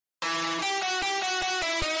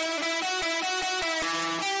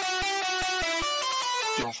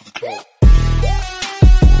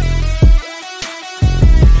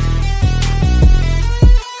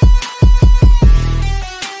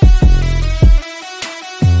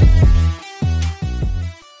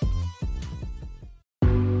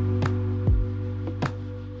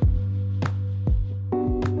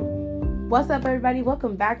What's up, everybody?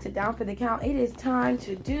 Welcome back to Down for the Count. It is time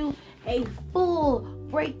to do a full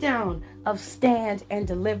breakdown of Stand and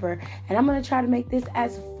Deliver. And I'm going to try to make this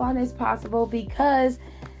as fun as possible because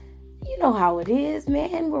you know how it is,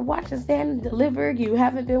 man. We're watching Stand and Deliver. You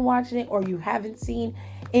haven't been watching it or you haven't seen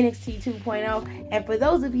NXT 2.0. And for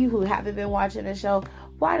those of you who haven't been watching the show,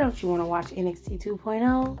 why don't you want to watch NXT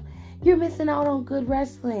 2.0? You're missing out on good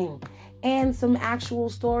wrestling and some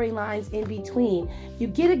actual storylines in between. You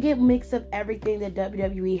get a good mix of everything that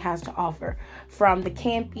WWE has to offer, from the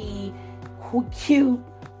campy, cute,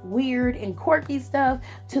 weird, and quirky stuff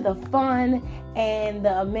to the fun and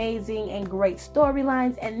the amazing and great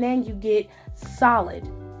storylines. And then you get solid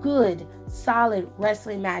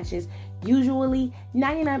wrestling matches. Usually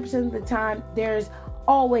 99% of the time, there's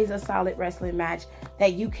always a solid wrestling match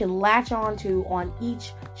that you can latch on to on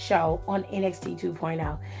each show on NXT 2.0.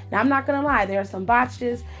 Now, I'm not going to lie. There are some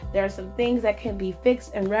botches. There are some things that can be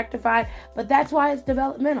fixed and rectified, but that's why it's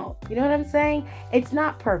developmental. You know what I'm saying? It's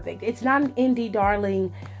not perfect. It's not an indie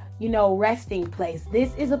darling, resting place.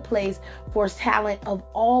 This is a place for talent of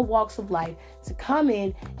all walks of life to come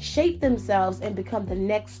in, shape themselves, and become the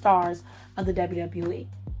next stars of the WWE.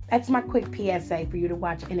 That's my quick PSA for you to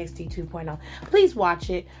watch NXT 2.0. Please watch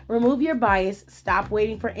it. Remove your bias. Stop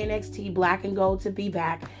waiting for NXT Black and Gold to be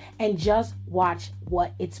back. And just watch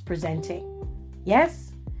what it's presenting.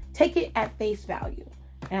 Yes? Take it at face value.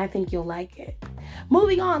 And I think you'll like it.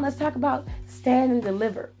 Moving on, let's talk about Stand and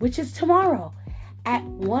Deliver, which is tomorrow at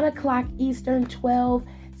 1 o'clock Eastern, 12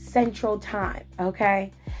 Central Time.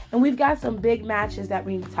 Okay? And we've got some big matches that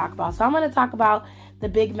we need to talk about. So I'm going to talk about the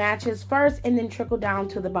big matches first and then trickle down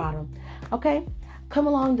to the bottom. Okay? Come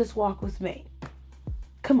along this walk with me.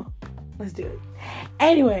 Come on. Let's do it.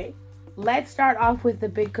 Anyway, let's start off with the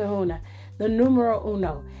big kahuna, the numero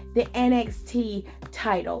uno, the NXT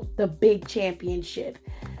title, the big championship.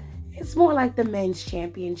 It's more like the men's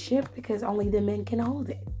championship because only the men can hold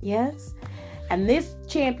it. Yes? And this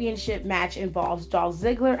championship match involves Dolph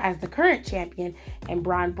Ziggler as the current champion and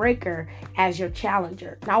Bron Breakker as your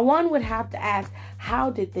challenger. Now, one would have to ask,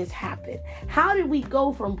 how did this happen? How did we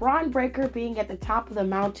go from Bron Breakker being at the top of the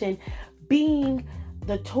mountain, being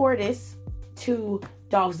the tortoise, to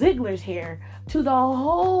Dolph Ziggler's hair, to the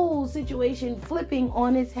whole situation flipping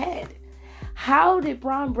on its head? How did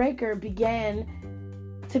Bron Breakker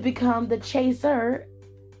begin to become the chaser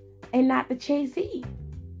and not the chasee?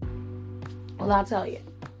 Well, I'll tell you.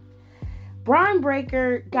 Bron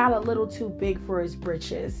Breakker got a little too big for his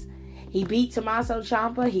britches. He beat Tommaso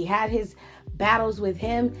Ciampa. He had his battles with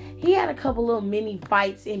him. He had a couple little mini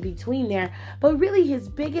fights in between there. But really, his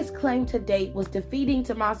biggest claim to date was defeating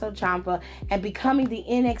Tommaso Ciampa and becoming the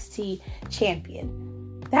NXT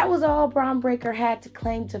champion. That was all Bron Breakker had to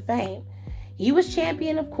claim to fame. He was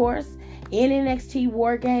champion, of course, in NXT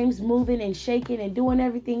War Games, moving and shaking and doing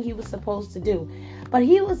everything he was supposed to do. But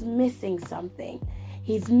he was missing something.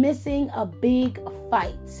 He's missing a big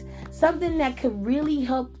fight. Something that could really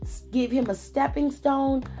help give him a stepping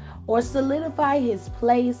stone or solidify his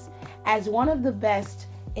place as one of the best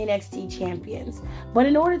NXT champions. But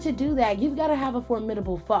in order to do that, you've got to have a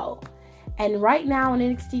formidable foe. And right now in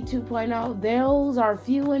NXT 2.0, those are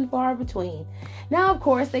few and far between. Now, of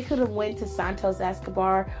course, they could have went to Santos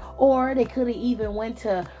Escobar, or they could have even went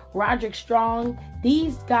to Roderick Strong.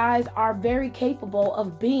 These guys are very capable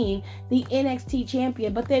of being the NXT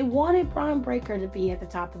champion, but they wanted Bron Breakker to be at the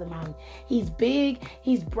top of the mountain. He's big,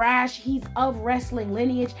 he's brash, he's of wrestling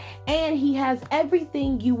lineage, and he has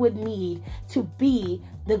everything you would need to be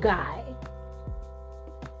the guy.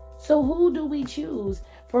 So who do we choose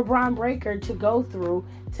for Bron Breakker to go through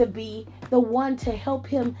to be the one to help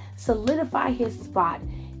him solidify his spot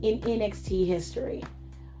in NXT history?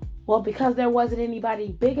 Well, because there wasn't anybody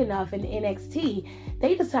big enough in NXT,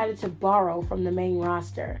 they decided to borrow from the main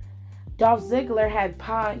roster. Dolph Ziggler had,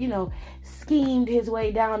 schemed his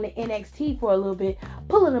way down to NXT for a little bit,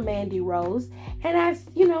 pulling a Mandy Rose, and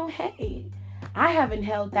asked, hey, I haven't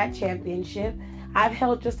held that championship. I've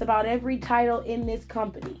held just about every title in this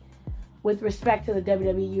company, with respect to the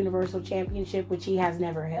WWE Universal Championship, which he has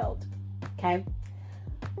never held. Okay?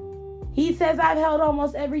 He says, I've held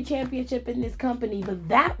almost every championship in this company, but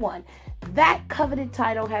that coveted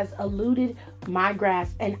title has eluded my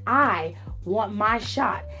grasp, and I want my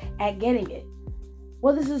shot at getting it.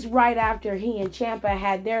 Well, this is right after he and Ciampa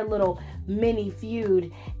had their little mini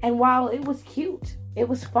feud, and while it was cute, it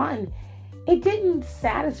was fun, it didn't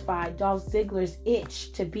satisfy Dolph Ziggler's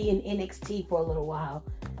itch to be in NXT for a little while.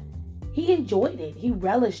 He enjoyed it. He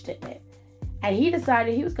relished in it. And he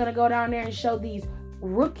decided he was going to go down there and show these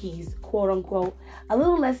rookies, quote unquote, a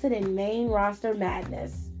little lesson in main roster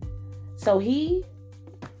madness. So he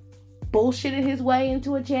bullshitted his way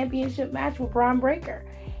into a championship match with Bron Breakker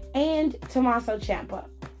and Tommaso Ciampa.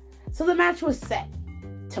 So the match was set.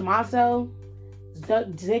 Tommaso,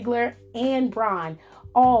 Ziggler, and Bron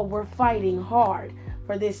all were fighting hard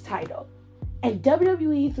for this title. And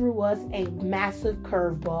WWE threw us a massive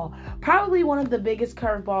curveball, probably one of the biggest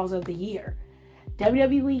curveballs of the year.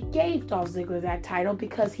 WWE gave Dolph Ziggler that title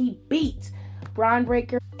because he beat Bron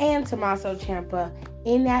Breakker and Tommaso Ciampa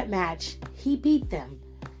in that match. He beat them,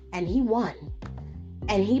 and he won.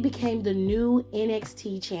 And he became the new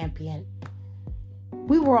NXT champion.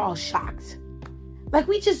 We were all shocked. Like,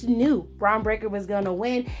 we just knew Bron Breakker was going to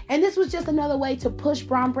win, and this was just another way to push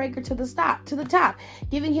Bron Breakker to the top,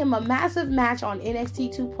 giving him a massive match on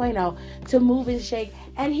NXT 2.0 to move and shake,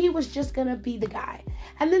 and he was just going to be the guy.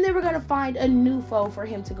 And then they were going to find a new foe for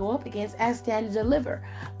him to go up against as Stand and Deliver.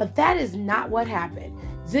 But that is not what happened.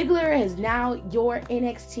 Ziggler is now your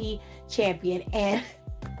NXT champion, and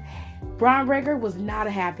Bron Breakker was not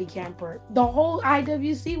a happy camper. The whole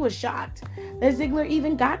IWC was shocked that Ziggler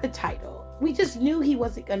even got the title. We just knew he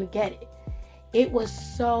wasn't going to get it. It was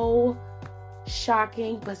so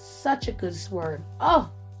shocking, but such a good swerve.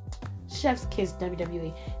 Oh, chef's kiss,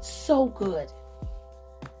 WWE. So good.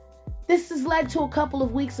 This has led to a couple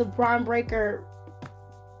of weeks of Bron Breakker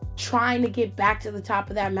trying to get back to the top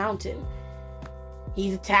of that mountain.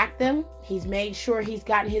 He's attacked them. He's made sure he's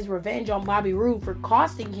gotten his revenge on Bobby Roode for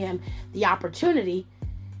costing him the opportunity.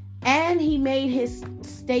 And he made his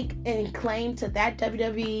stake and claim to that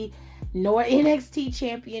WWE nor NXT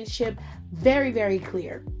championship very, very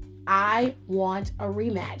clear. I want a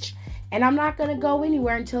rematch, and I'm not going to go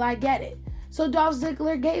anywhere until I get it. So Dolph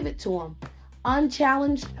Ziggler gave it to him,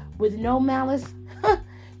 unchallenged, with no malice.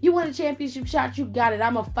 You want a championship shot? You got it.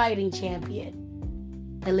 I'm a fighting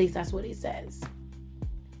champion. At least that's what he says.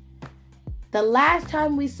 The last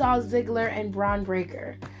time we saw Ziggler and Bron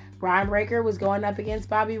Breakker was going up against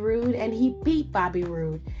Bobby Roode, and he beat Bobby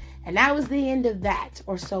Roode. And that was the end of that,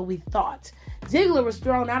 or so we thought. Ziggler was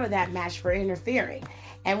thrown out of that match for interfering.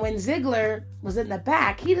 And when Ziggler was in the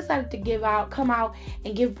back, he decided to come out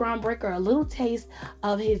and give Bron Breakker a little taste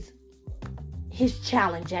of his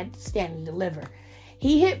challenge at Stand and Deliver.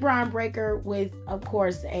 He hit Bron Breakker with, of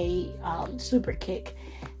course, a super kick.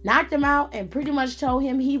 Knocked him out and pretty much told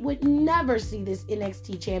him he would never see this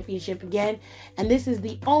NXT championship again. And this is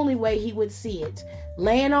the only way he would see it.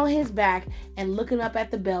 Laying on his back and looking up at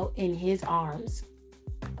the belt in his arms.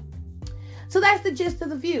 So that's the gist of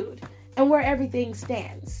the feud and where everything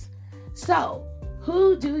stands. So,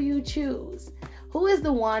 who do you choose? Who is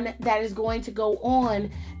the one that is going to go on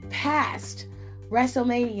past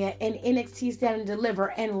WrestleMania and NXT Stand and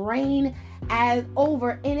Deliver and reign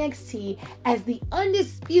over NXT as the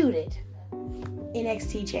undisputed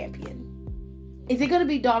NXT champion? Is it going to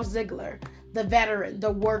be Dolph Ziggler, the veteran,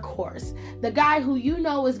 the workhorse, the guy who you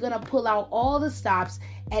know is going to pull out all the stops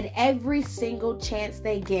at every single chance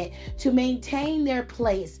they get to maintain their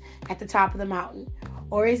place at the top of the mountain?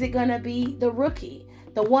 Or is it going to be the rookie,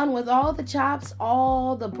 the one with all the chops,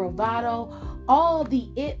 all the bravado, all the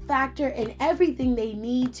it factor, and everything they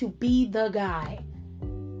need to be the guy?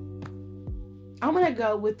 I'm going to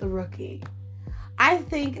go with the rookie. I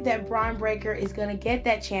think that Bron Breakker is going to get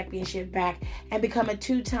that championship back and become a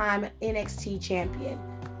 2-time NXT champion.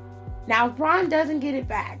 Now, if Bron doesn't get it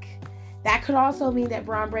back, that could also mean that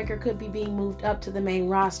Bron Breakker could be being moved up to the main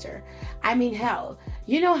roster. I mean, hell,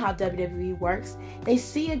 you know how WWE works. They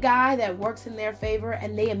see a guy that works in their favor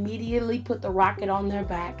and they immediately put the rocket on their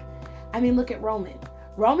back. I mean, look at Roman.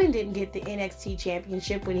 Roman didn't get the NXT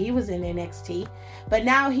championship when he was in NXT, but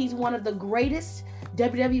now he's one of the greatest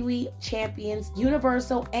WWE champions,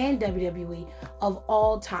 Universal and WWE, of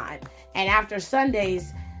all time. And after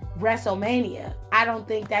Sunday's WrestleMania, I don't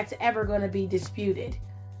think that's ever going to be disputed.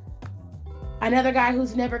 Another guy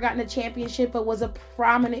who's never gotten a championship but was a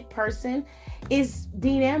prominent person is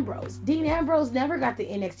Dean Ambrose. Dean Ambrose never got the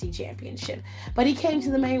NXT championship, but he came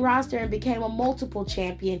to the main roster and became a multiple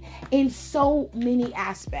champion in so many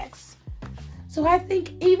aspects. So I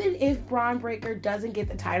think even if Bron Breakker doesn't get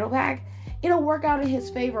the title back, it'll work out in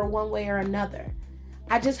his favor one way or another.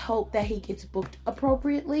 I just hope that he gets booked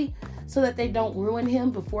appropriately so that they don't ruin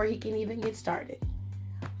him before he can even get started.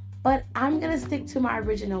 But I'm going to stick to my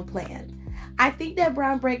original plan. I think that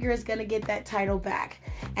Bron Breakker is going to get that title back,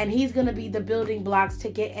 and he's going to be the building blocks to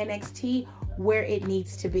get NXT where it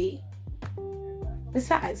needs to be.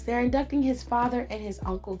 Besides, they're inducting his father and his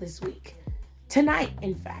uncle this week. Tonight,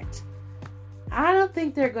 in fact. I don't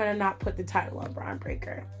think they're going to not put the title on Bron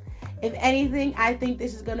Breakker. If anything, I think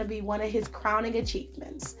this is going to be one of his crowning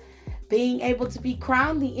achievements. Being able to be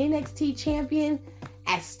crowned the NXT champion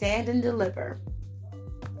at Stand and Deliver.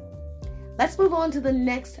 Let's move on to the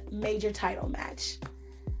next major title match.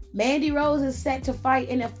 Mandy Rose is set to fight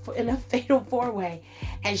in a fatal 4-way,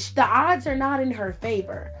 and the odds are not in her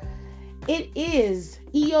favor. It is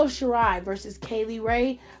Io Shirai versus Kaylee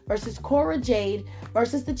Ray versus Cora Jade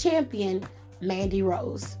versus the champion, Mandy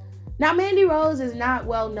Rose. Now, Mandy Rose is not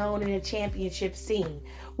well known in the championship scene.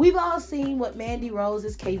 We've all seen what Mandy Rose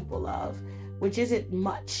is capable of, which isn't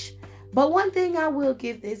much. But one thing I will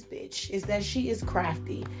give this bitch is that she is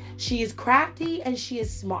crafty. She is crafty and she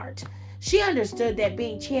is smart. She understood that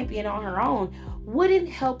being champion on her own wouldn't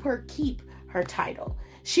help her keep her title.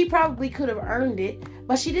 She probably could have earned it,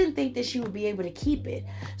 but she didn't think that she would be able to keep it.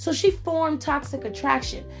 So she formed Toxic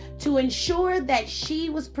Attraction to ensure that she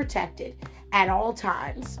was protected at all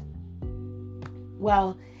times.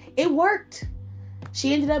 Well, it worked.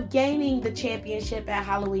 She ended up gaining the championship at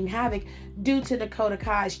Halloween Havoc due to Dakota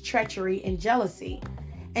Kai's treachery and jealousy.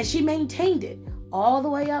 And she maintained it all the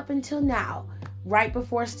way up until now, right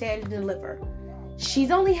before Stand and Deliver. She's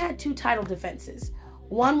only had 2 title defenses.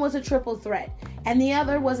 One was a triple threat, and the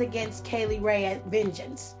other was against Kaylee Ray at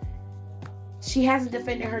Vengeance. She hasn't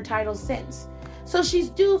defended her title since, so she's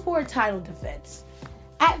due for a title defense.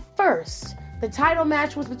 At first, the title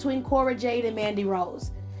match was between Cora Jade and Mandy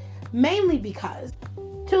Rose, mainly because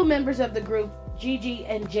 2 members of the group, Gigi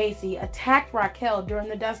and JC, attacked Raquel during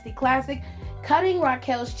the Dusty Classic, cutting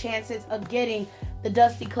Raquel's chances of getting the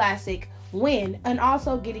Dusty Classic win and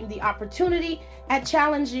also getting the opportunity at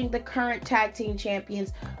challenging the current tag team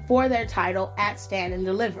champions for their title at Stand and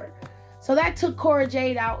Deliver. So that took Cora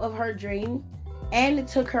Jade out of her dream, and it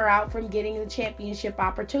took her out from getting the championship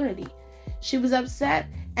opportunity. She was upset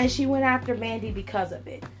and she went after Mandy because of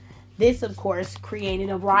it. This, of course, created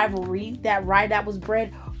a rivalry that was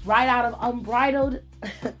bred right out of unbridled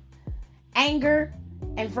anger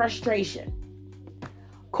and frustration.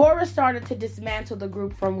 Cora started to dismantle the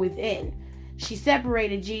group from within. She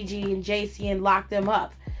separated Gigi and JC and locked them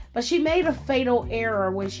up. But she made a fatal error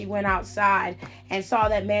when she went outside and saw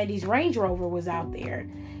that Mandy's Range Rover was out there.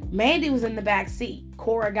 Mandy was in the back seat.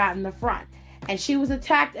 Cora got in the front. And she was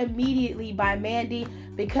attacked immediately by Mandy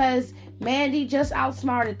because Mandy just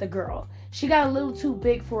outsmarted the girl. She got a little too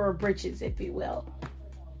big for her britches, if you will.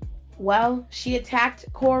 Well, she attacked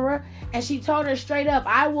Cora and she told her straight up,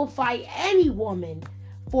 "I will fight any woman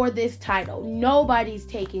for this title. Nobody's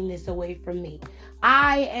taking this away from me.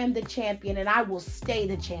 I am the champion and I will stay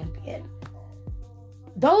the champion."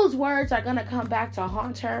 Those words are going to come back to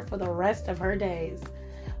haunt her for the rest of her days,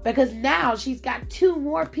 because now she's got 2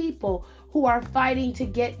 more people who are fighting to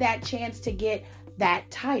get that chance to get that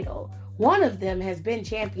title. One of them has been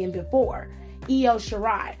champion before, Io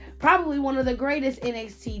Shirai, probably one of the greatest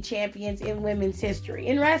NXT champions in women's history,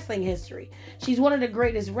 in wrestling history. She's one of the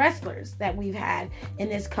greatest wrestlers that we've had in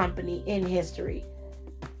this company in history.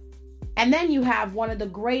 And then you have one of the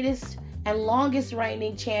greatest and longest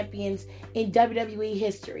reigning champions in WWE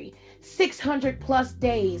history. 600 plus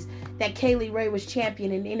days that Kaylee Ray was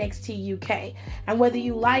champion in NXT UK. And whether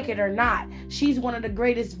you like it or not, she's one of the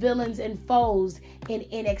greatest villains and foes in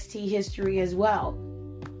NXT history as well.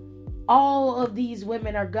 All of these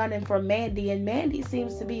women are gunning for Mandy, and Mandy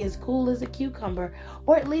seems to be as cool as a cucumber,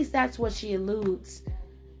 or at least that's what she alludes.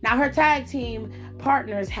 Now, her tag team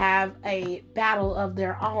partners have a battle of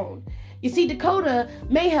their own. You see, Dakota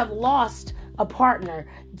may have lost a partner,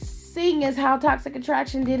 seeing as how Toxic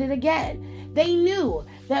Attraction did it again. They knew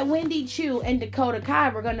that Wendy Choo and Dakota Kai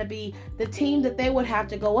were going to be the team that they would have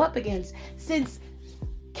to go up against, since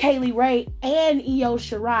Kaylee Ray and Io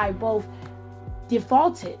Shirai both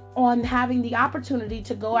defaulted on having the opportunity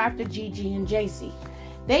to go after Gigi and JC.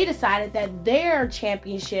 They decided that their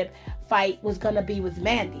championship fight was going to be with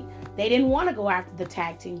Mandy. They didn't want to go after the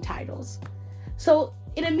tag team titles. So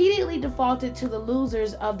it immediately defaulted to the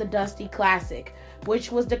losers of the Dusty Classic,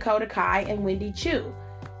 which was Dakota Kai and Wendy Choo.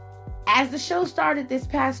 As the show started this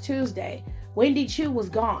past Tuesday, Wendy Choo was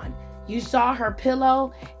gone. You saw her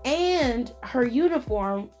pillow and her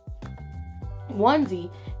uniform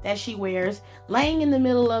onesie that she wears laying in the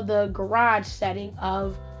middle of the garage setting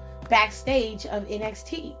of backstage of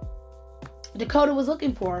NXT. Dakota was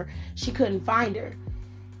looking for her. She couldn't find her.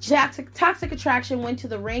 Toxic Attraction went to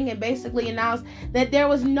the ring and basically announced that there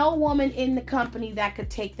was no woman in the company that could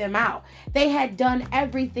take them out. They had done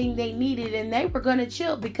everything they needed and they were going to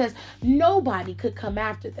chill because nobody could come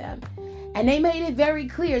after them. And they made it very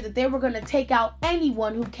clear that they were going to take out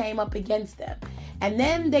anyone who came up against them. And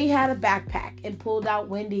then they had a backpack and pulled out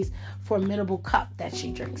Wendy's formidable cup that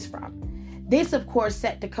she drinks from. This, of course,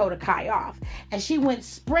 set Dakota Kai off, and she went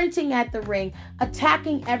sprinting at the ring,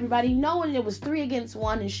 attacking everybody, knowing it was 3 against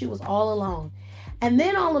 1 and she was all alone. And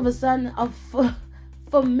then all of a sudden, a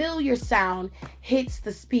familiar sound hits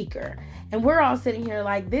the speaker. And we're all sitting here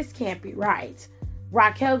like, this can't be right.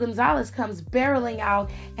 Raquel Gonzalez comes barreling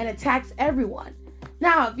out and attacks everyone.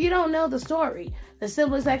 Now, if you don't know the story, the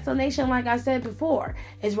simplest explanation, like I said before,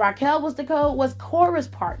 is Raquel was Cora's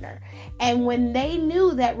partner. And when they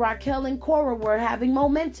knew that Raquel and Cora were having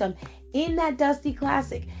momentum in that Dusty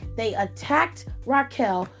Classic, they attacked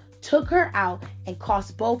Raquel, took her out, and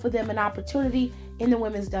cost both of them an opportunity in the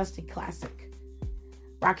Women's Dusty Classic.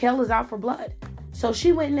 Raquel is out for blood. So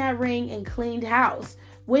she went in that ring and cleaned house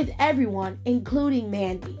with everyone, including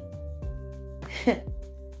Mandy.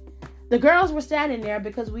 The girls were standing there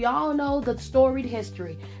because we all know the storied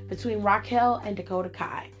history between Raquel and Dakota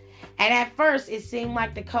Kai. And at first, it seemed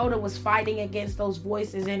like Dakota was fighting against those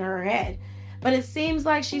voices in her head. But it seems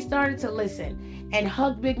like she started to listen and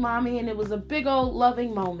hug Big Mommy, and it was a big old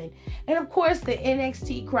loving moment. And of course, the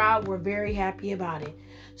NXT crowd were very happy about it.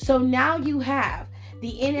 So now you have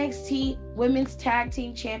the NXT Women's Tag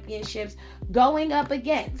Team Championships going up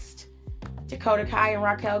against Dakota Kai and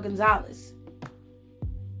Raquel Gonzalez.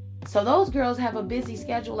 So those girls have a busy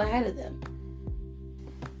schedule ahead of them.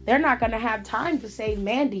 They're not going to have time to save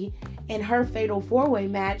Mandy in her fatal 4-way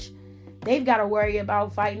match. They've got to worry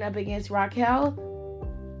about fighting up against Raquel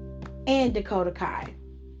and Dakota Kai.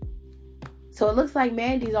 So it looks like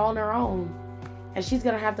Mandy's on her own, and she's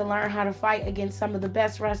going to have to learn how to fight against some of the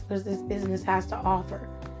best wrestlers this business has to offer.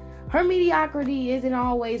 Her mediocrity isn't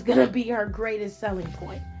always going to be her greatest selling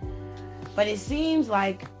point, but it seems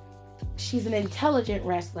like she's an intelligent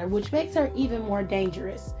wrestler, which makes her even more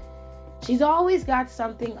dangerous. She's always got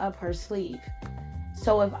something up her sleeve.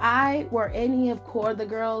 So if I were any of the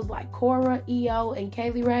girls like Cora, Io, and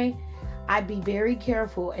Kaylee Ray, I'd be very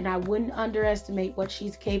careful and I wouldn't underestimate what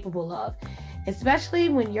she's capable of. Especially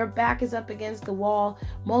when your back is up against the wall,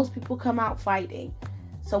 most people come out fighting.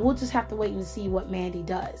 So we'll just have to wait and see what Mandy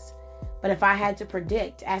does. But if I had to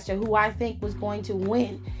predict as to who I think was going to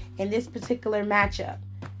win in this particular matchup,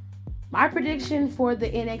 my prediction for the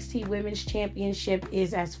NXT Women's Championship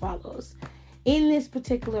is as follows. In this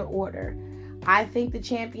particular order, I think the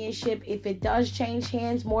championship, if it does change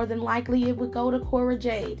hands, more than likely it would go to Cora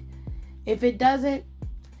Jade. If it doesn't,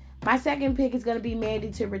 my second pick is going to be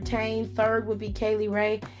Mandy to retain. Third would be Kaylee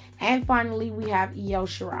Ray. And finally, we have Io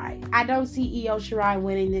Shirai. I don't see Io Shirai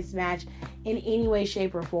winning this match in any way,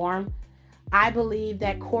 shape, or form. I believe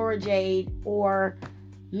that Cora Jade or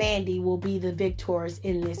Mandy will be the victors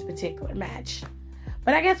in this particular match.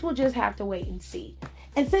 But I guess we'll just have to wait and see.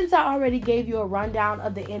 And since I already gave you a rundown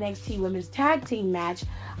of the NXT Women's Tag Team match,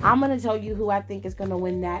 I'm going to tell you who I think is going to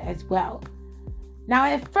win that as well. Now,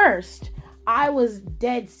 at first, I was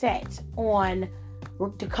dead set on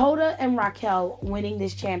Dakota and Raquel winning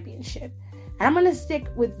this championship. And I'm going to stick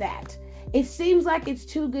with that. It seems like it's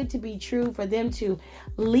too good to be true for them to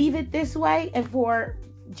leave it this way and for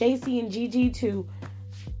JC and Gigi to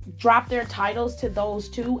drop their titles to those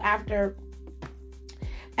two after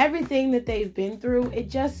everything that they've been through. It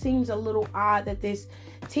just seems a little odd that this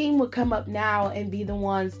team would come up now and be the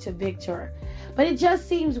ones to victor. But it just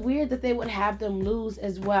seems weird that they would have them lose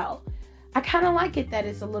as well. I kind of like it that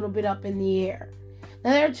it's a little bit up in the air.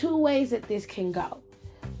 Now, there are two ways that this can go.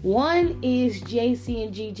 One is JC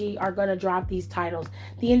and Gigi are going to drop these titles.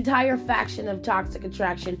 The entire faction of Toxic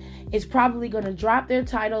Attraction is probably going to drop their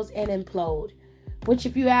titles and implode. Which,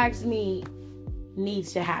 if you ask me,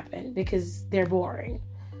 needs to happen because they're boring.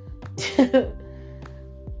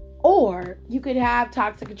 Or you could have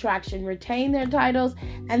Toxic Attraction retain their titles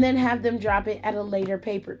and then have them drop it at a later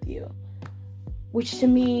pay-per-view. Which to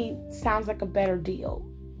me sounds like a better deal.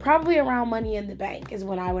 Probably around Money in the Bank is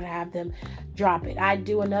when I would have them drop it. I'd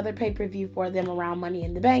do another pay-per-view for them around Money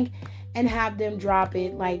in the Bank and have them drop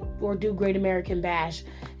it or do Great American Bash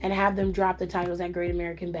and have them drop the titles at Great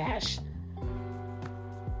American Bash.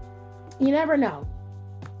 You never know.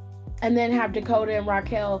 And then have Dakota and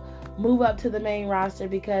Raquel move up to the main roster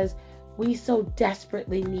because we so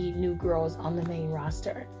desperately need new girls on the main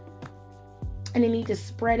roster. And they need to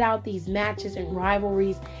spread out these matches and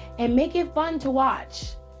rivalries and make it fun to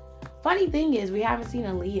watch. Funny thing is, we haven't seen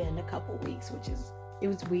Aaliyah in a couple weeks, it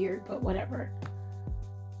was weird, but whatever.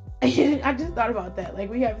 I just thought about that.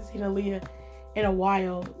 We haven't seen Aaliyah in a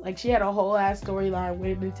while. She had a whole ass storyline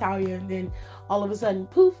with Natalya, and then all of a sudden,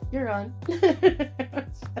 poof, you're gone.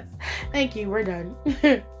 Thank you, we're done.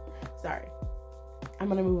 Sorry. I'm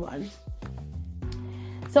gonna move on.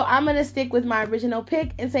 So I'm gonna stick with my original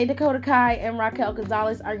pick and say Dakota Kai and Raquel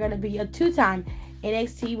Gonzalez are gonna be a 2-time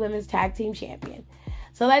NXT Women's Tag Team Champion.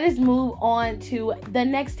 So let us move on to the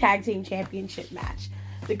next Tag Team Championship match.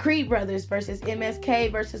 The Creed Brothers versus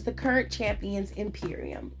MSK versus the current champions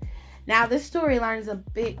Imperium. Now, this storyline is a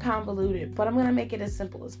bit convoluted, but I'm going to make it as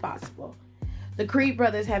simple as possible. The Creed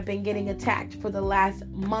brothers have been getting attacked for the last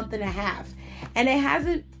month and a half, and it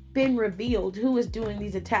hasn't been revealed who is doing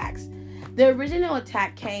these attacks. The original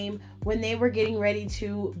attack came when they were getting ready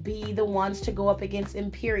to be the ones to go up against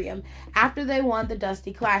Imperium after they won the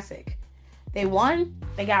Dusty Classic. They won,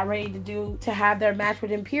 they got ready to have their match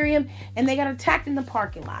with Imperium, and they got attacked in the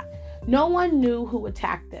parking lot. No one knew who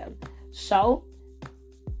attacked them. So,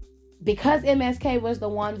 because MSK was the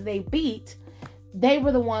ones they beat, they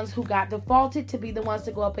were the ones who got defaulted to be the ones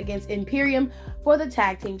to go up against Imperium for the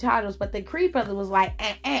tag team titles. But the Creed brothers was like,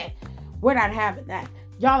 we're not having that.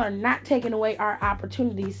 Y'all are not taking away our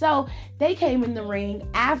opportunity. So they came in the ring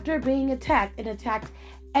after being attacked and attacked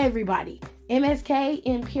everybody. MSK,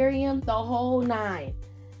 Imperium, the whole nine.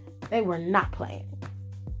 They were not playing.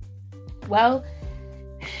 Well,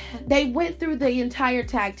 they went through the entire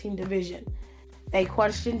tag team division. They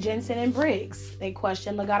questioned Jensen and Briggs. They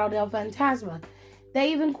questioned Legado del Fantasma.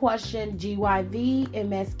 They even questioned GYV,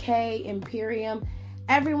 MSK, Imperium,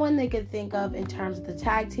 everyone they could think of in terms of the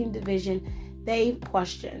tag team division, they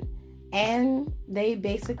questioned. And they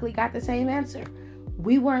basically got the same answer.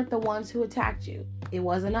 We weren't the ones who attacked you. It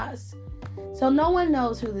wasn't us. So no one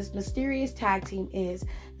knows who this mysterious tag team is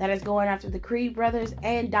that is going after the Creed brothers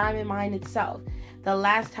and Diamond Mine itself. The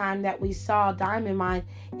last time that we saw Diamond Mine,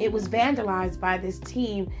 it was vandalized by this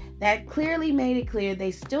team that clearly made it clear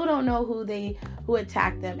they still don't know who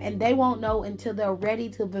attacked them, and they won't know until they're ready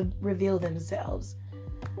to reveal themselves.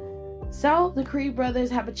 So the Creed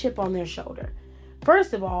brothers have a chip on their shoulder.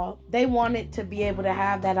 First of all, they wanted to be able to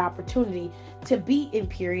have that opportunity to beat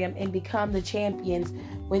Imperium and become the champions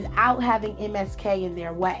without having MSK in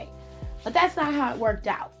their way. But that's not how it worked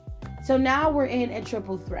out. So now we're in a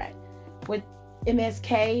triple threat with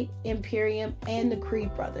MSK, Imperium, and the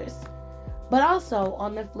Creed brothers. But also,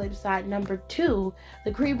 on the flip side, number 2,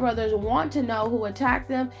 the Creed brothers want to know who attacked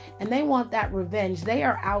them, and they want that revenge. They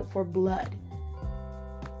are out for blood.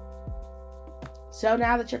 So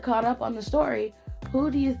now that you're caught up on the story,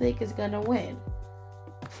 who do you think is going to win?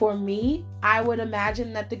 For me, I would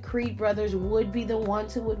imagine that the Creed brothers would be the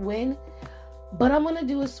ones who would win. But I'm going to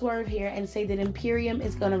do a swerve here and say that Imperium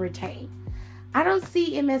is going to retain. I don't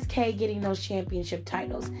see MSK getting those championship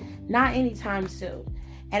titles. Not anytime soon.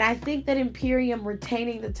 And I think that Imperium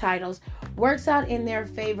retaining the titles works out in their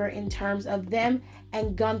favor in terms of them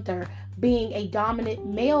and Gunther being a dominant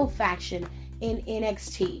male faction in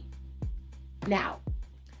NXT. Now,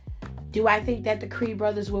 do I think that the Creed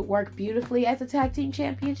brothers would work beautifully as a tag team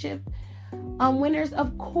championship winners?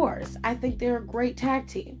 Of course. I think they're a great tag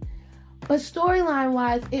team. But storyline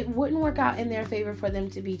wise, it wouldn't work out in their favor for them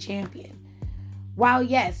to be champion. While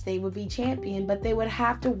yes, they would be champion, but they would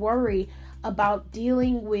have to worry about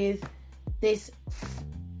dealing with this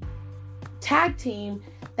tag team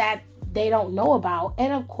that they don't know about.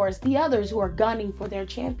 And of course, the others who are gunning for their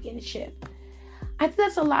championship. I think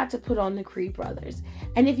that's a lot to put on the Creed brothers.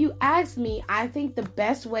 And if you ask me, I think the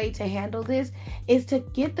best way to handle this is to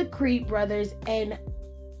get the Creed brothers and,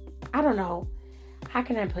 I don't know, how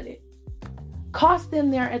can I put it? Cost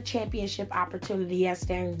them their championship opportunity at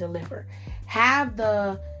Stand and Deliver. Have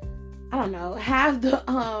the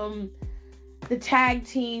tag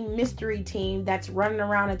team, mystery team that's running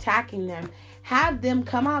around attacking them. Have them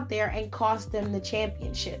come out there and cost them the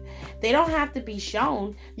championship. They don't have to be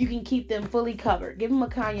shown. You can keep them fully covered. Give them a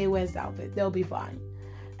Kanye West outfit. They'll be fine.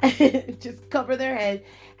 Just cover their head.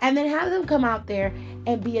 And then have them come out there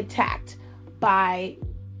and be attacked by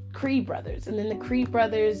Creed brothers. And then the Creed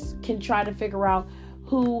brothers can try to figure out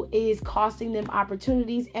who is costing them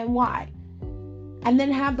opportunities and why. And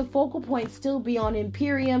then have the focal point still be on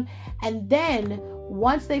Imperium. And then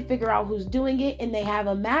once they figure out who's doing it and they have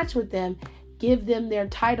a match with them, give them their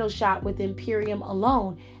title shot with Imperium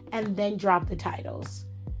alone and then drop the titles.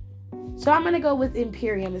 So I'm going to go with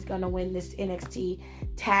Imperium is going to win this NXT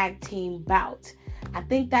tag team bout. I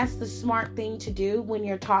think that's the smart thing to do when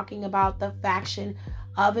you're talking about the faction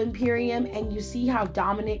of Imperium and you see how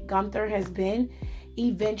dominant Gunther has been.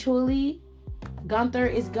 Eventually, Gunther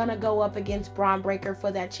is going to go up against Bron Breakker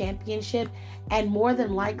for that championship, and more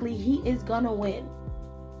than likely, he is going to win.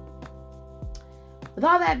 With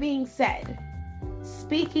all that being said,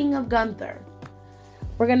 speaking of Gunther,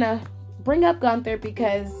 we're going to bring up Gunther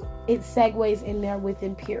because it segues in there with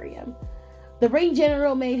Imperium. The Ring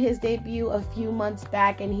General made his debut a few months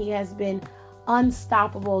back, and he has been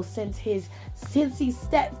unstoppable since he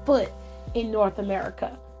stepped foot in North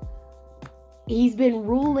America. He's been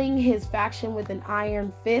ruling his faction with an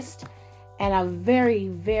iron fist and a very,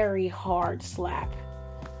 very hard slap.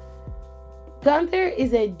 Gunther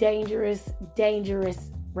is a dangerous,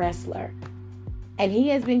 dangerous, wrestler. And he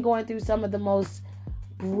has been going through some of the most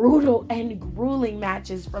brutal and grueling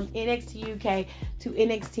matches from NXT UK to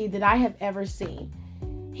NXT that I have ever seen.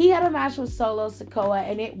 He had a match with Solo Sikoa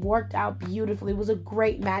and it worked out beautifully. It was a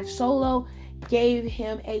great match. Solo gave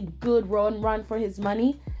him a good run for his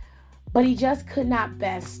money, but he just could not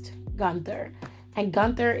best Gunther. And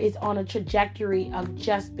Gunther is on a trajectory of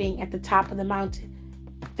just being at the top of the mountain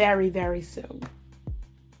very, very soon.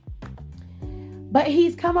 But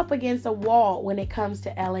he's come up against a wall when it comes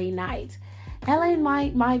to LA Knight. LA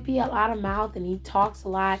Knight might be a lot of mouth and he talks a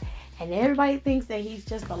lot and everybody thinks that he's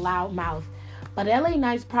just a loud mouth. But LA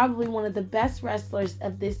Knight's probably one of the best wrestlers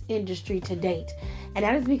of this industry to date. And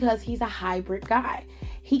that is because he's a hybrid guy.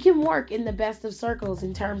 He can work in the best of circles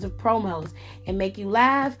in terms of promos and make you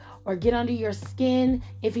laugh or get under your skin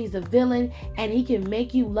if he's a villain. And he can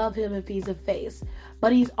make you love him if he's a face.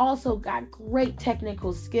 But he's also got great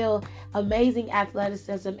technical skill, amazing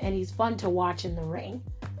athleticism, and he's fun to watch in the ring.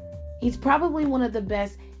 He's probably one of the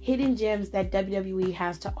best hidden gems that WWE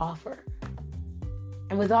has to offer.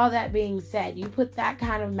 And with all that being said, you put that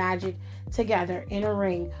kind of magic together in a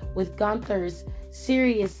ring with Gunther's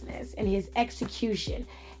seriousness and his execution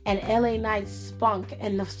and LA Knight's spunk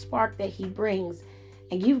and the spark that he brings,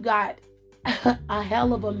 and you've got a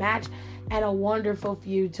hell of a match and a wonderful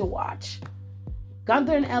feud to watch.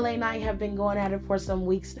 Gunther and LA Knight have been going at it for some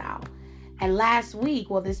weeks now. And last week,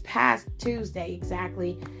 well, this past Tuesday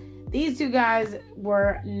exactly, these two guys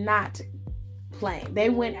were not playing. They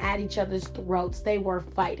went at each other's throats. They were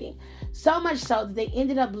fighting. So much so that they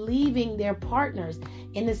ended up leaving their partners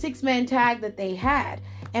in the 6-man tag that they had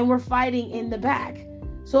and were fighting in the back.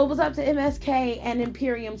 So it was up to MSK and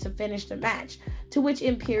Imperium to finish the match, to which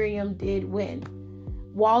Imperium did win.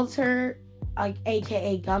 Walter,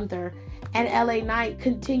 aka Gunther, and LA Knight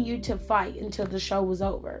continued to fight until the show was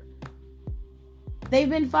over. They've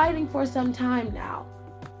been fighting for some time now,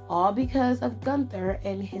 all because of Gunther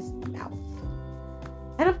and his mouth.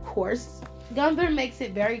 And of course, Gunther makes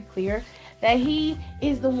it very clear that he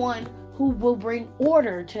is the one who will bring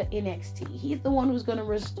order to NXT. He's the one who's going to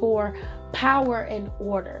restore power and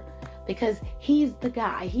order because he's the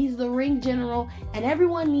guy. He's the ring general and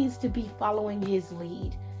everyone needs to be following his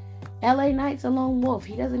lead. LA Knight's a lone wolf.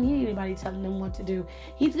 He doesn't need anybody telling him what to do.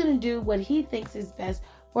 He's going to do what he thinks is best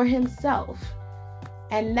for himself.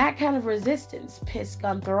 And that kind of resistance pissed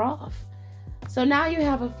Gunther off. So now you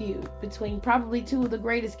have a feud between probably two of the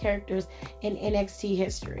greatest characters in NXT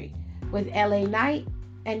history with LA Knight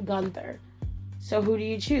and Gunther. So who do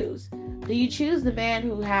you choose? Do you choose the man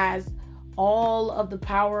who has all of the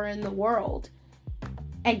power in the world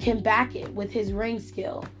and can back it with his ring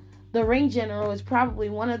skill? The ring general is probably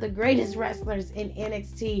one of the greatest wrestlers in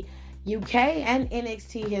NXT UK and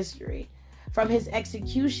NXT history. From his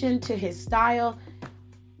execution to his style,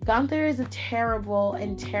 Gunther is a terrible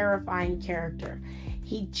and terrifying character.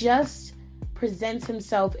 He just presents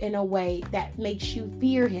himself in a way that makes you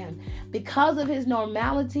fear him. Because of his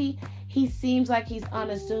normality, he seems like he's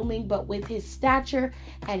unassuming, but with his stature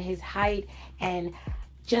and his height and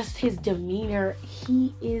just his demeanor,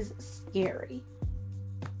 he is scary.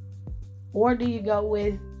 Or do you go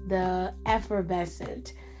with the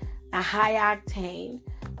effervescent, the high octane,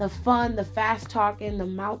 the fun, the fast talking, the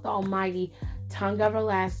mouth almighty, tongue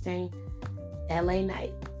everlasting, LA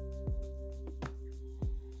Knight?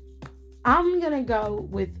 I'm going to go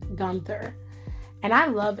with Gunther. And I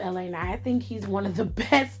love LA Knight. I think he's one of the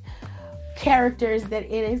best characters that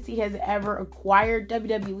NXT has ever acquired,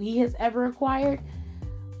 WWE has ever acquired.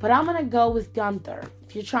 But I'm going to go with Gunther.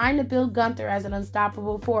 If you're trying to build Gunther as an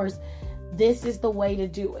unstoppable force, this is the way to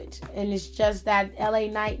do it. And it's just that LA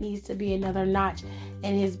Knight needs to be another notch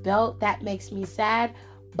in his belt. That makes me sad,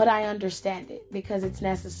 but I understand it because it's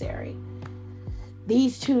necessary.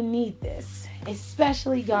 These two need this,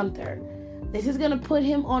 especially Gunther. This is going to put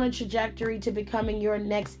him on a trajectory to becoming your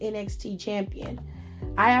next NXT champion.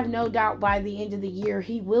 I have no doubt by the end of the year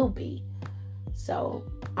he will be. So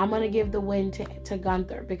I'm going to give the win to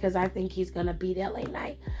Gunther because I think he's going to beat LA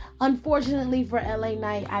Knight. Unfortunately for LA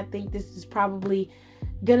Knight, I think this is probably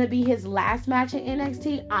going to be his last match in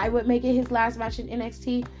NXT. I would make it his last match in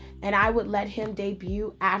NXT, and I would let him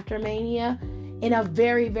debut after Mania in a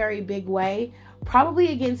very, very big way.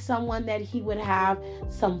 Probably against someone that he would have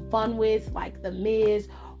some fun with, like The Miz,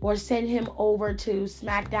 or send him over to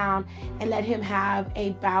SmackDown and let him have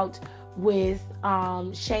a bout with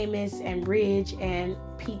Sheamus and Ridge and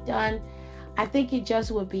Pete Dunne. I think it just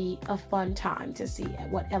would be a fun time to see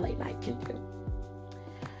what LA Knight can do.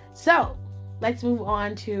 So let's move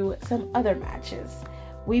on to some other matches.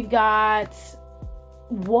 We've got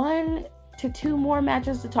 1 to 2 more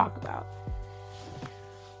matches to talk about.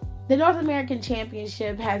 The North American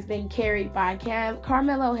Championship has been carried by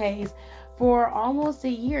Carmelo Hayes for almost a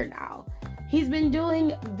year now. He's been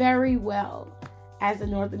doing very well as the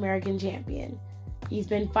North American champion. He's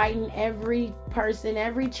been fighting every person,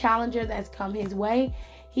 every challenger that's come his way.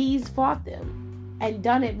 He's fought them and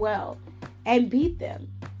done it well and beat them.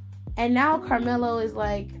 And now Carmelo is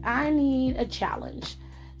like, I need a challenge.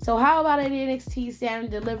 So how about at NXT Stand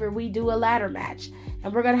and Deliver, we do a ladder match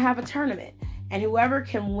and we're going to have a tournament. And whoever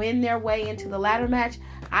can win their way into the ladder match,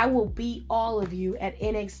 I will beat all of you at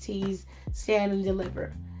NXT's Stand and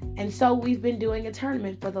Deliver. And so we've been doing a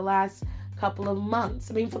tournament for the last couple of months.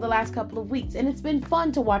 For the last couple of weeks. And it's been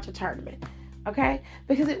fun to watch a tournament. Okay?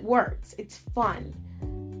 Because it works. It's fun.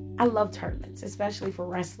 I love tournaments, especially for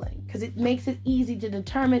wrestling, because it makes it easy to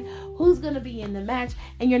determine who's going to be in the match.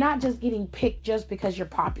 And you're not just getting picked just because you're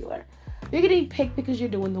popular. You're getting picked because you're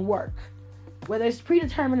doing the work, whether it's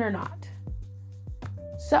predetermined or not.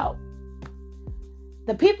 So,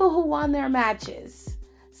 the people who won their matches: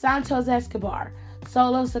 Santos Escobar,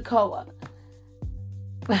 Solo Sikoa,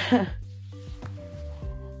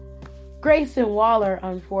 Grayson Waller,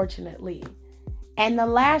 unfortunately. And the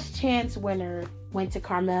last chance winner went to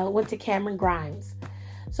Cameron Grimes.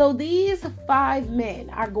 So these 5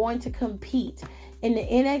 men are going to compete in the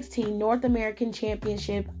NXT North American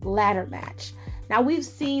Championship ladder match. Now, we've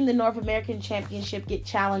seen the North American Championship get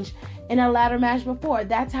challenged in a ladder match before.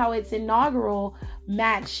 That's how its inaugural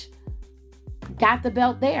match got the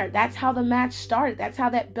belt there. That's how the match started. That's how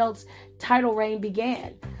that belt's title reign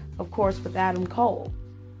began. Of course, with Adam Cole.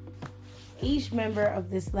 Each member of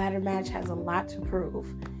this ladder match has a lot to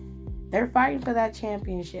prove. They're fighting for that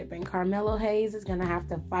championship, and Carmelo Hayes is going to have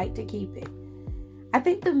to fight to keep it. I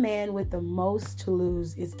think the man with the most to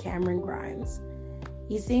lose is Cameron Grimes.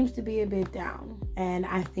 He seems to be a bit down, and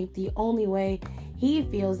I think the only way he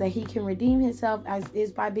feels that he can redeem himself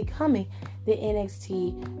is by becoming the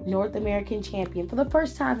NXT North American champion for the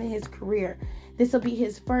first time in his career. This will be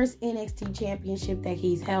his first NXT championship that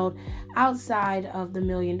he's held outside of the $1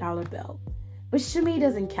 million belt, which to me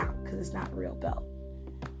doesn't count because it's not a real belt.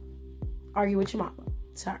 Argue with your mama.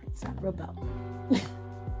 Sorry, it's not a real belt.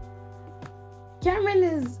 Cameron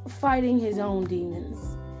is fighting his own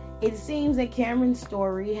demons. It seems that Cameron's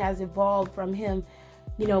story has evolved from him,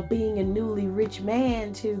 being a newly rich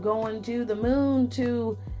man to going to the moon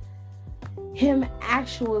to him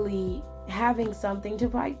actually having something to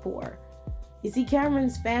fight for. You see,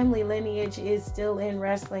 Cameron's family lineage is still in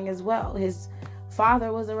wrestling as well. His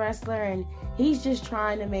father was a wrestler, and he's just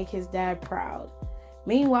trying to make his dad proud.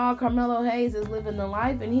 Meanwhile, Carmelo Hayes is living the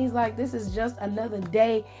life, and he's like, this is just another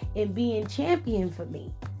day in being champion for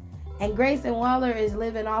me. And Grayson Waller is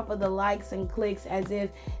living off of the likes and clicks as if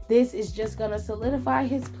this is just going to solidify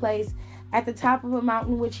his place at the top of a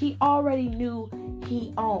mountain, which he already knew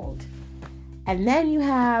he owned. And then you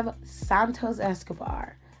have Santos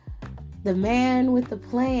Escobar, the man with the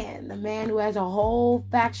plan, the man who has a whole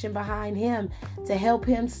faction behind him to help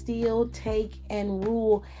him steal, take, and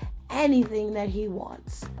rule anything that he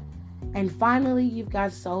wants. And finally, you've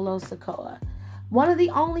got Solo Sikoa, one of the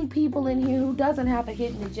only people in here who doesn't have a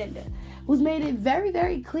hidden agenda, who's made it very,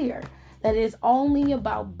 very clear that it's only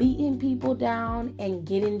about beating people down and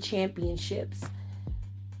getting championships.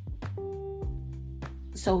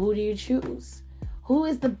 So who do you choose? Who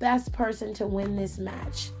is the best person to win this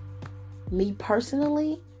match? Me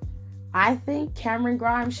personally, I think Cameron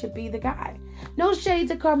Grimes should be the guy. No shade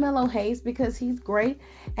to Carmelo Hayes because he's great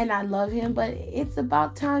and I love him, but it's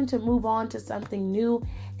about time to move on to something new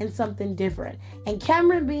and something different. And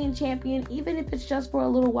Cameron being champion, even if it's just for a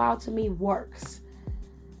little while, to me works.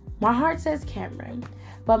 My heart says Cameron,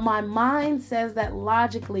 but my mind says that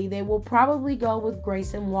logically they will probably go with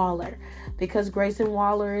Grayson Waller because Grayson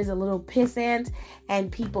Waller is a little pissant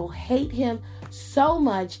and people hate him so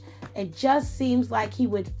much. It just seems like he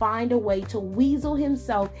would find a way to weasel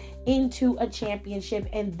himself into a championship,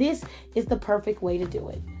 and this is the perfect way to do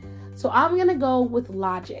it. So I'm going to go with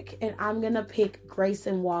logic, and I'm going to pick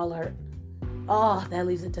Grayson Waller. Oh, that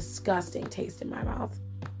leaves a disgusting taste in my mouth.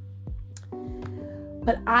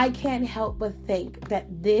 But I can't help but think that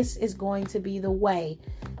this is going to be the way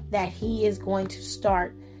that he is going to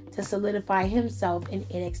start to solidify himself in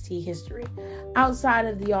NXT history, outside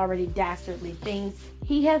of the already dastardly things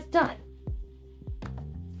he has done.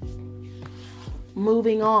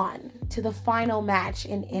 Moving on to the final match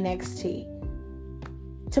in NXT.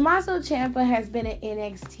 Tommaso Ciampa has been an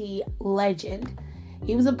NXT legend.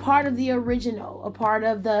 He was a part of the original, a part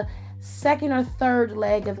of the second or third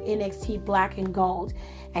leg of NXT Black and Gold,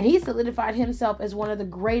 and he solidified himself as one of the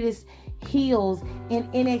greatest heels in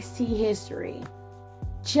NXT history.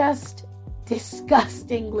 Just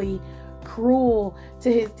disgustingly cruel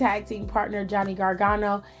to his tag team partner, Johnny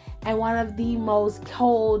Gargano, and one of the most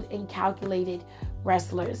cold and calculated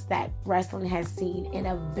wrestlers that wrestling has seen in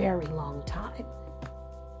a very long time.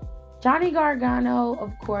 Johnny Gargano,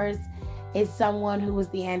 of course, is someone who was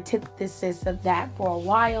the antithesis of that for a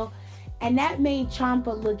while, and that made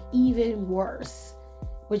Ciampa look even worse,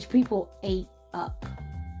 which people ate up.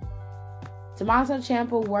 Tommaso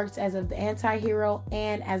Ciampa works as an anti-hero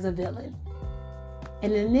and as a villain.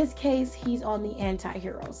 And in this case, he's on the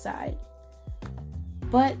anti-hero side.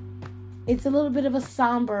 But it's a little bit of a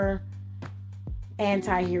somber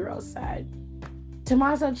anti-hero side.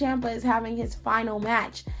 Tommaso Ciampa is having his final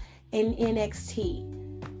match in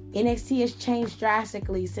NXT. NXT has changed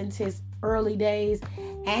drastically since his early days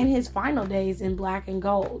and his final days in Black and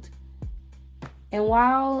Gold. And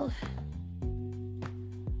while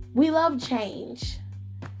we love change,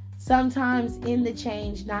 sometimes in the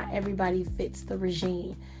change, not everybody fits the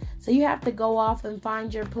regime. So you have to go off and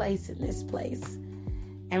find your place in this place.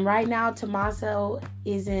 And right now, Tommaso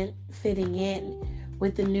isn't fitting in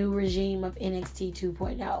with the new regime of NXT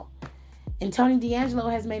 2.0. And Tony D'Angelo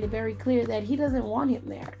has made it very clear that he doesn't want him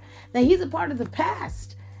there. That he's a part of the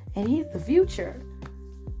past and he's the future.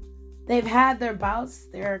 They've had their bouts,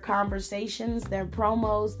 their conversations, their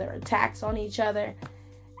promos, their attacks on each other.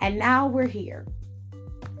 And now we're here.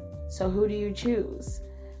 So who do you choose?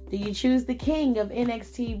 Do you choose the king of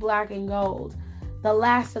NXT Black and Gold, the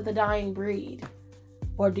last of the dying breed?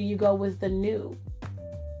 Or do you go with the new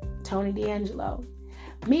Tony D'Angelo?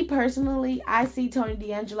 Me personally, I see Tony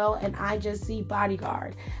D'Angelo and I just see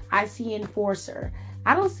bodyguard. I see enforcer.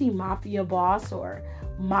 I don't see mafia boss or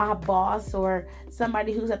mob boss or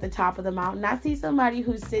somebody who's at the top of the mountain. I see somebody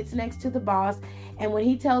who sits next to the boss, and when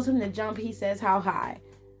he tells him to jump, he says how high.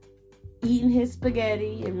 Eating his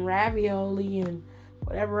spaghetti and ravioli and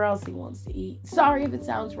whatever else he wants to eat. Sorry if it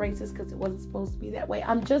sounds racist because it wasn't supposed to be that way.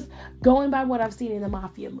 I'm just going by what I've seen in the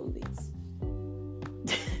mafia movies.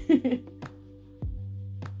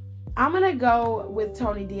 I'm going to go with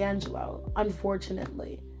Tony D'Angelo,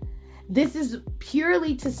 unfortunately. This is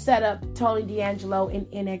purely to set up Tony D'Angelo in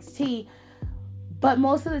NXT, but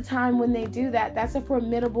most of the time when they do that, that's a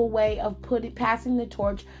formidable way of passing the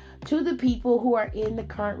torch to the people who are in the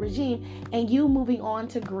current regime and you moving on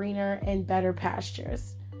to greener and better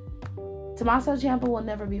pastures. Tommaso Ciampa will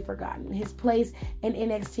never be forgotten. His place in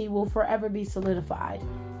NXT will forever be solidified.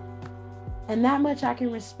 And that much I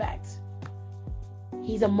can respect.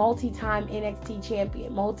 He's a multi-time NXT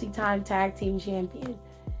champion, multi-time tag team champion.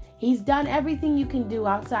 He's done everything you can do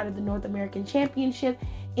outside of the North American Championship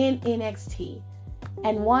in NXT.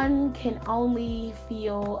 And one can only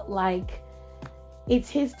feel like it's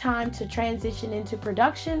his time to transition into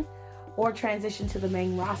production or transition to the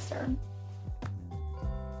main roster.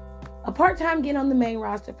 A part-time get on the main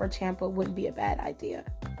roster for Ciampa wouldn't be a bad idea.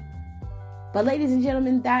 But ladies and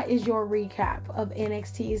gentlemen, that is your recap of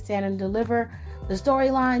NXT Stand and Deliver, the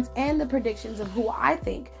storylines, and the predictions of who I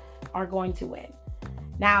think are going to win.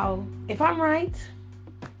 Now, if I'm right,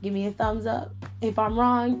 give me a thumbs up. If I'm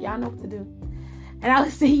wrong, y'all know what to do. And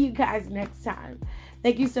I'll see you guys next time.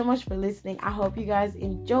 Thank you so much for listening. I hope you guys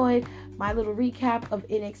enjoyed my little recap of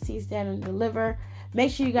NXT Stand and Deliver.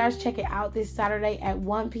 Make sure you guys check it out this Saturday at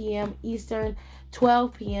 1 p.m. Eastern,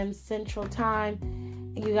 12 p.m. Central Time.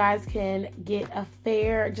 And you guys can get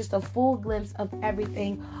just a full glimpse of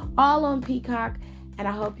everything all on Peacock. And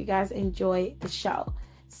I hope you guys enjoy the show.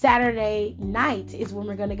 Saturday night is when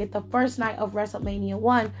we're going to get the first night of WrestleMania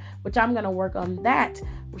 1, which I'm going to work on that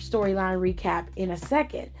storyline recap in a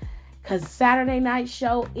second. Because Saturday night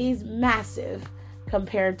show is massive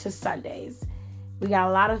compared to Sundays. We got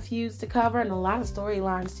a lot of feuds to cover and a lot of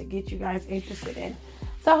storylines to get you guys interested in.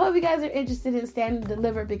 So I hope you guys are interested in Stand and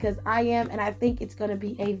Deliver because I am, and I think it's going to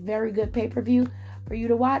be a very good pay-per-view for you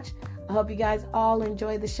to watch. I hope you guys all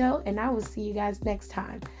enjoy the show, and I will see you guys next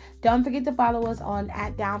time. Don't forget to follow us on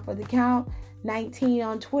 @DownForTheCount19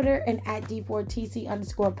 on Twitter and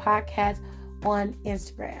 @D4TC_podcast on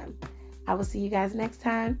Instagram. I will see you guys next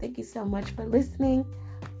time. Thank you so much for listening.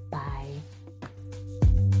 Bye.